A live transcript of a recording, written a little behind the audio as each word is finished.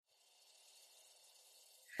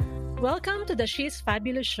Welcome to the She's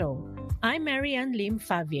Fabulous Show. I'm Marianne Lim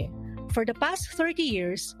Favier. For the past 30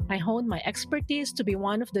 years, I honed my expertise to be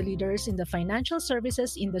one of the leaders in the financial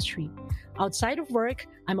services industry. Outside of work,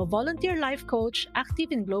 I'm a volunteer life coach active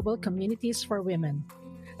in global communities for women.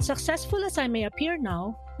 Successful as I may appear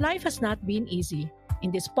now, life has not been easy. In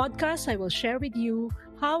this podcast, I will share with you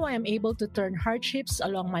how I am able to turn hardships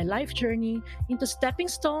along my life journey into stepping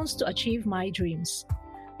stones to achieve my dreams.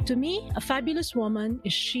 To me, a fabulous woman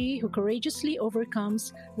is she who courageously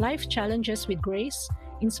overcomes life challenges with grace,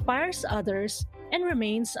 inspires others, and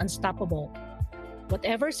remains unstoppable.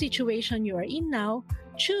 Whatever situation you are in now,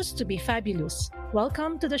 choose to be fabulous.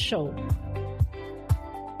 Welcome to the show.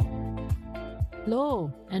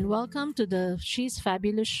 Hello, and welcome to the She's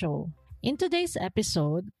Fabulous Show. In today's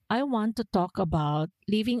episode, I want to talk about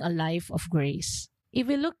living a life of grace. If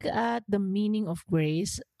we look at the meaning of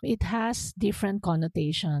grace, it has different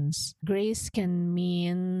connotations. Grace can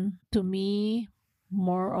mean, to me,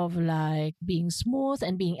 more of like being smooth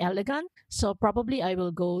and being elegant. So probably I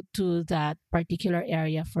will go to that particular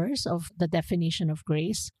area first of the definition of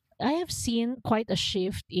grace. I have seen quite a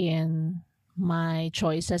shift in my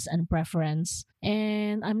choices and preference,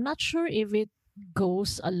 and I'm not sure if it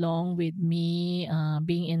goes along with me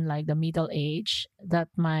being in like the middle age that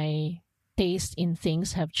my taste in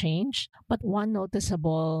things have changed. But one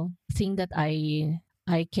noticeable thing that I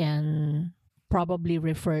can probably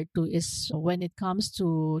refer to is when it comes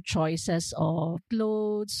to choices of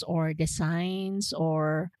clothes or designs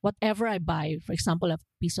or whatever I buy. For example, a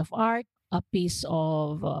piece of art, a piece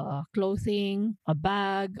of clothing, a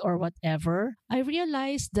bag, or whatever. I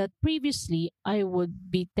realized that previously I would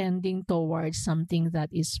be tending towards something that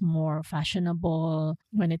is more fashionable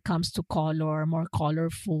when it comes to color, more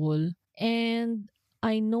colorful. And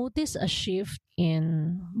I notice a shift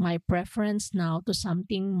in my preference now to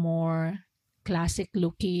something more classic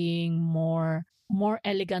looking, more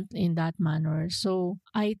elegant in that manner. So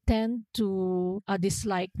I tend to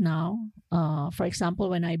dislike now, for example,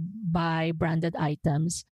 when I buy branded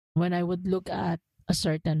items, when I would look at a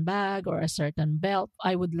certain bag or a certain belt,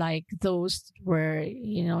 I would like those where,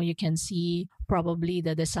 you can see probably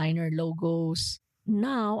the designer logos.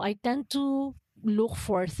 Now I tend to look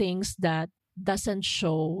for things that doesn't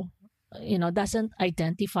show, doesn't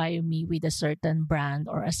identify me with a certain brand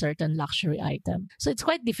or a certain luxury item. So it's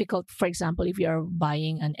quite difficult, for example, if you're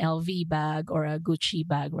buying an LV bag or a Gucci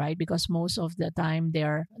bag, right? Because most of the time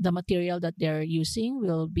the material that they're using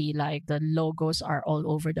will be like the logos are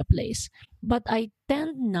all over the place. But I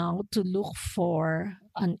tend now to look for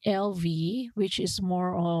an LV, which is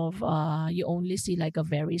more of, you only see like a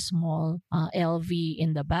very small LV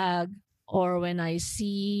in the bag. Or when I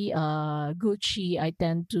see Gucci, I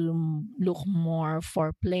tend to look more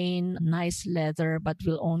for plain, nice leather, but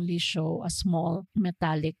will only show a small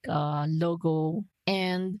metallic logo.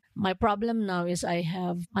 And my problem now is I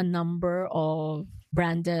have a number of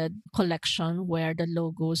branded collection where the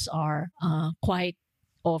logos are quite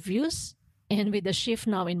obvious. And with the shift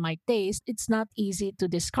now in my taste, it's not easy to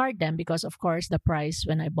discard them because, of course, the price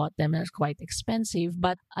when I bought them is quite expensive.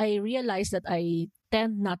 But I realized that I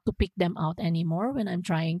tend not to pick them out anymore when I'm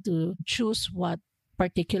trying to choose what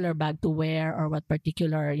particular bag to wear or what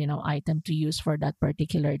particular, item to use for that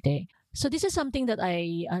particular day. So this is something that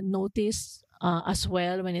I noticed as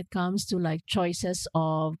well when it comes to like choices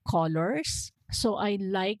of colors. So I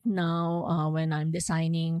like now when I'm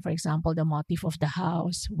designing, for example, the motif of the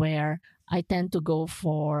house, where I tend to go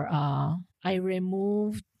for, I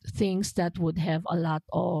remove things that would have a lot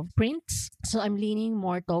of prints. So I'm leaning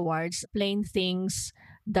more towards plain things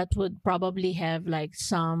that would probably have like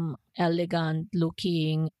some elegant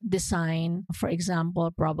looking design. For example,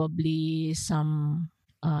 probably some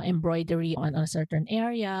embroidery on a certain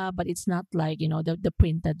area, but it's not like, the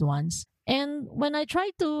printed ones. And when I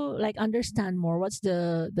try to like understand more what's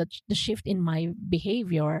the shift in my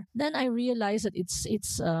behavior, then I realize that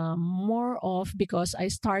it's more of because I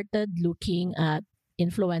started looking at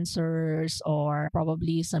influencers or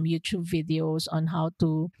probably some YouTube videos on how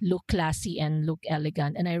to look classy and look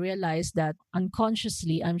elegant. And I realized that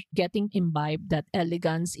unconsciously I'm getting imbibed that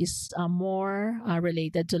elegance is more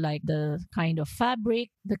related to like the kind of fabric,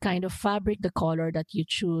 the color that you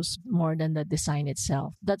choose more than the design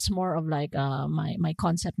itself. That's more of like my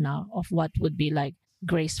concept now of what would be like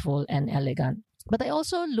graceful and elegant. But I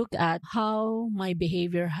also look at how my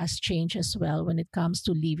behavior has changed as well when it comes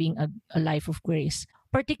to living a life of grace.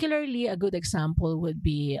 Particularly, a good example would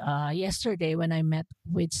be yesterday when I met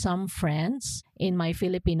with some friends in my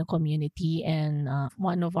Filipino community, and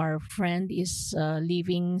one of our friend is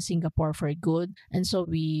leaving Singapore for good, and so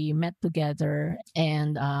we met together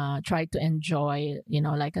and tried to enjoy,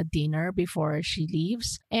 like a dinner before she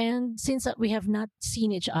leaves. And since we have not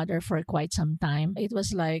seen each other for quite some time, it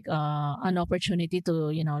was like an opportunity to,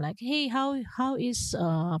 like, hey, how is,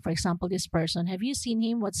 for example, this person? Have you seen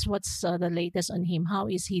him? What's the latest on him? How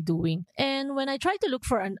is he doing? And when I try to look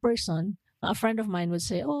for a person, a friend of mine would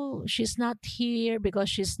say, "Oh, she's not here because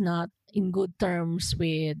she's not in good terms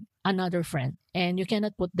with another friend." And you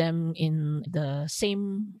cannot put them in the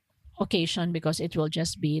same occasion because it will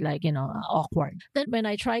just be like, awkward. Then when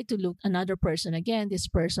I try to look another person again, this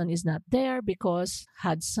person is not there because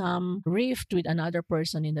had some rift with another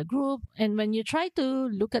person in the group. And when you try to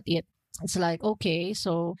look at it, it's like, okay,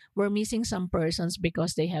 so we're missing some persons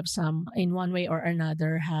because they have some, in one way or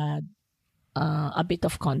another, had a bit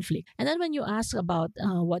of conflict. And then when you ask about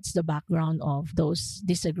what's the background of those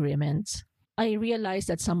disagreements, I realized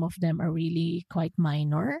that some of them are really quite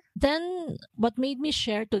minor. Then what made me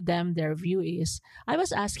share to them their view is I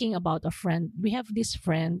was asking about a friend. We have this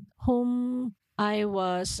friend whom I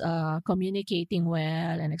was communicating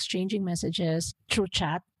well and exchanging messages through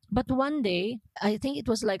chat. But one day, I think it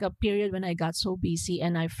was like a period when I got so busy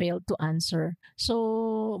and I failed to answer.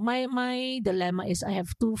 So my dilemma is I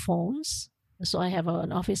have two phones. So I have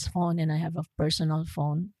an office phone and I have a personal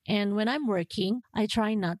phone. And when I'm working, I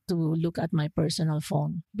try not to look at my personal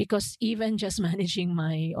phone because even just managing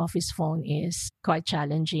my office phone is quite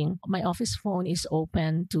challenging. My office phone is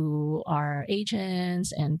open to our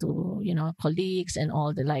agents and to, colleagues and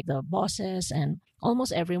all the bosses and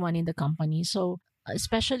almost everyone in the company. So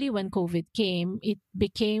especially when COVID came, it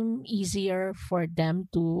became easier for them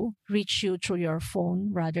to reach you through your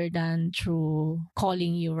phone rather than through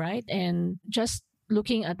calling you, right? And just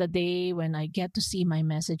looking at the day when I get to see my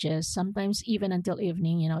messages, sometimes even until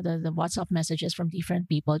evening, the WhatsApp messages from different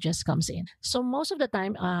people just comes in. So most of the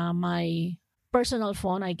time, my personal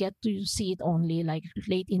phone, I get to see it only like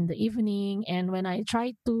late in the evening. And when I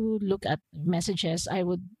try to look at messages, I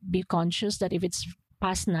would be conscious that if it's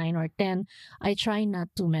past 9 or 10, I try not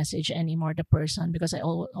to message anymore the person because I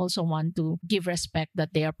also want to give respect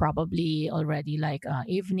that they are probably already like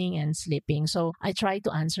evening and sleeping. So I try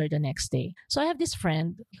to answer the next day. So I have this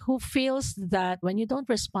friend who feels that when you don't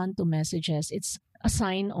respond to messages, it's a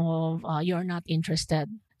sign of you're not interested.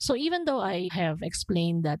 So even though I have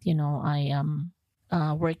explained that, I am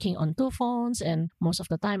working on two phones and most of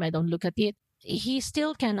the time I don't look at it, he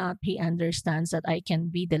understands that I can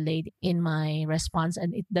be delayed in my response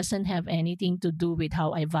and it doesn't have anything to do with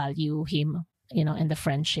how I value him, and the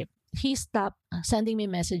friendship. He stopped sending me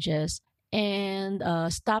messages and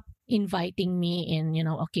stopped inviting me in,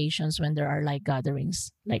 occasions when there are like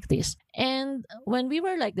gatherings like this. And when we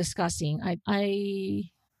were like discussing,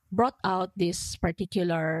 I brought out this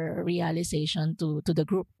particular realization to the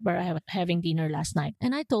group where I was having dinner last night.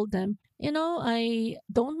 And I told them, I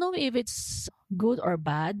don't know if it's good or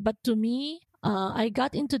bad, but to me, I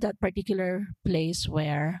got into that particular place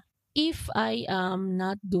where if I am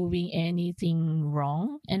not doing anything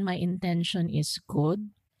wrong and my intention is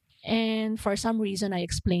good, and for some reason I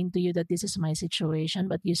explained to you that this is my situation,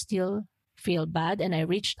 but you still feel bad and I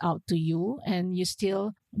reached out to you and you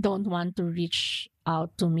still don't want to reach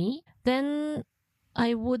out to me, then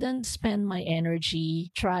I wouldn't spend my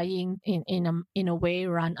energy trying in a way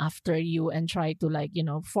run after you and try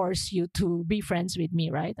to force you to be friends with me,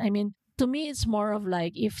 right? I mean, to me it's more of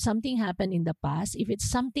like if something happened in the past, if it's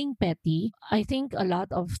something petty, I think a lot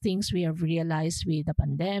of things we have realized with the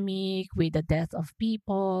pandemic, with the death of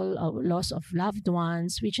people, loss of loved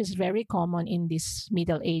ones, which is very common in this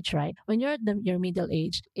middle age, right? When you're at your middle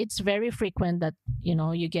age, it's very frequent that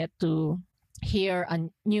you get to hear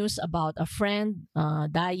news about a friend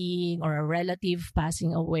dying or a relative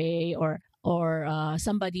passing away or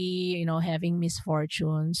somebody having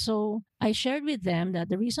misfortune. So I shared with them that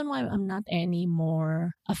the reason why I'm not any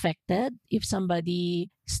more affected if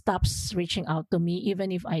somebody stops reaching out to me,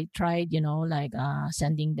 even if I tried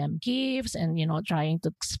sending them gifts and trying to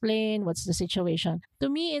explain what's the situation. To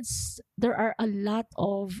me, there are a lot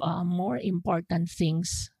of more important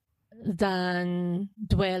things than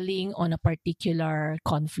dwelling on a particular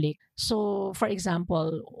conflict. So, for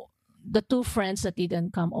example, the two friends that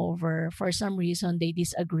didn't come over, for some reason, they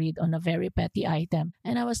disagreed on a very petty item.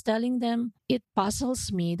 And I was telling them, it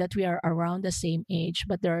puzzles me that we are around the same age,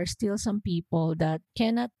 but there are still some people that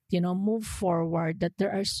cannot, move forward, that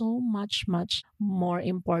there are so much more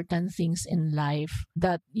important things in life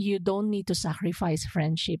that you don't need to sacrifice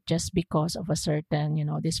friendship just because of a certain,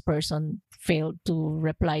 this person failed to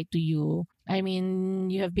reply to you I mean,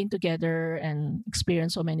 you have been together and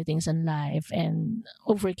experienced so many things in life and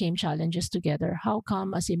overcame challenges together. How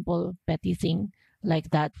come a simple petty thing like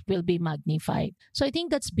that will be magnified? So I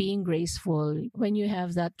think that's being graceful when you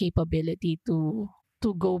have that capability to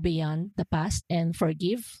go beyond the past and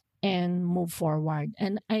forgive and move forward.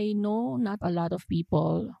 And I know not a lot of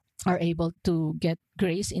people are able to get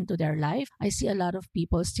grace into their life. I see a lot of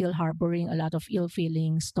people still harboring a lot of ill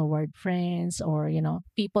feelings toward friends or,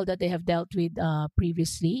 people that they have dealt with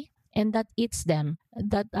previously. And that eats them.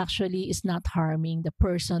 That actually is not harming the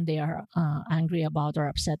person they are angry about or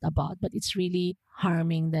upset about, but it's really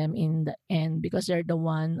harming them in the end because they're the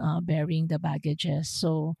one bearing the baggages.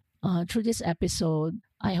 So through this episode,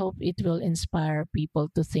 I hope it will inspire people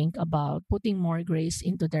to think about putting more grace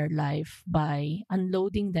into their life by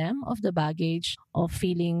unloading them of the baggage of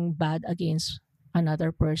feeling bad against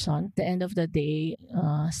another person. At the end of the day,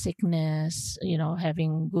 sickness,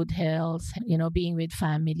 having good health, being with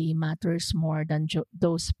family matters more than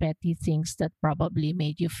those petty things that probably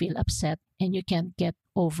made you feel upset and you can't get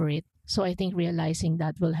over it. So I think realizing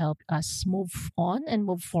that will help us move on and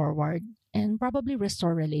move forward and probably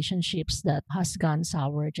restore relationships that has gone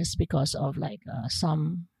sour just because of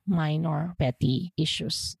some minor petty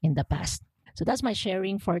issues in the past. So that's my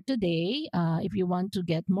sharing for today. If you want to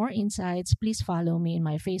get more insights, please follow me in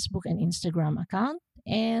my Facebook and Instagram account.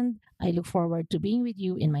 And I look forward to being with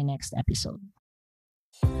you in my next episode.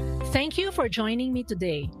 Thank you for joining me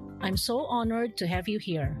today. I'm so honored to have you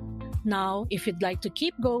here. Now, if you'd like to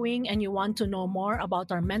keep going and you want to know more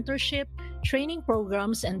about our mentorship, training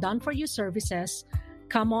programs, and done for you services,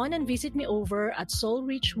 come on and visit me over at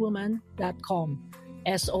soulrichwoman.com.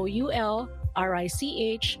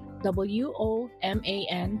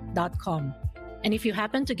 SOULRICHWOMAN.com. And if you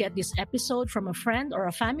happen to get this episode from a friend or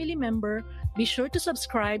a family member, be sure to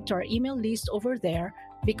subscribe to our email list over there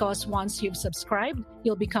because once you've subscribed,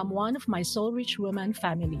 you'll become one of my Soul Rich Woman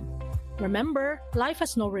family. Remember, life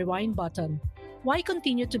has no rewind button. Why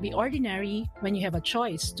continue to be ordinary when you have a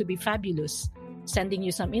choice to be fabulous? Sending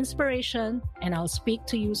you some inspiration, and I'll speak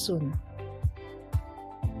to you soon.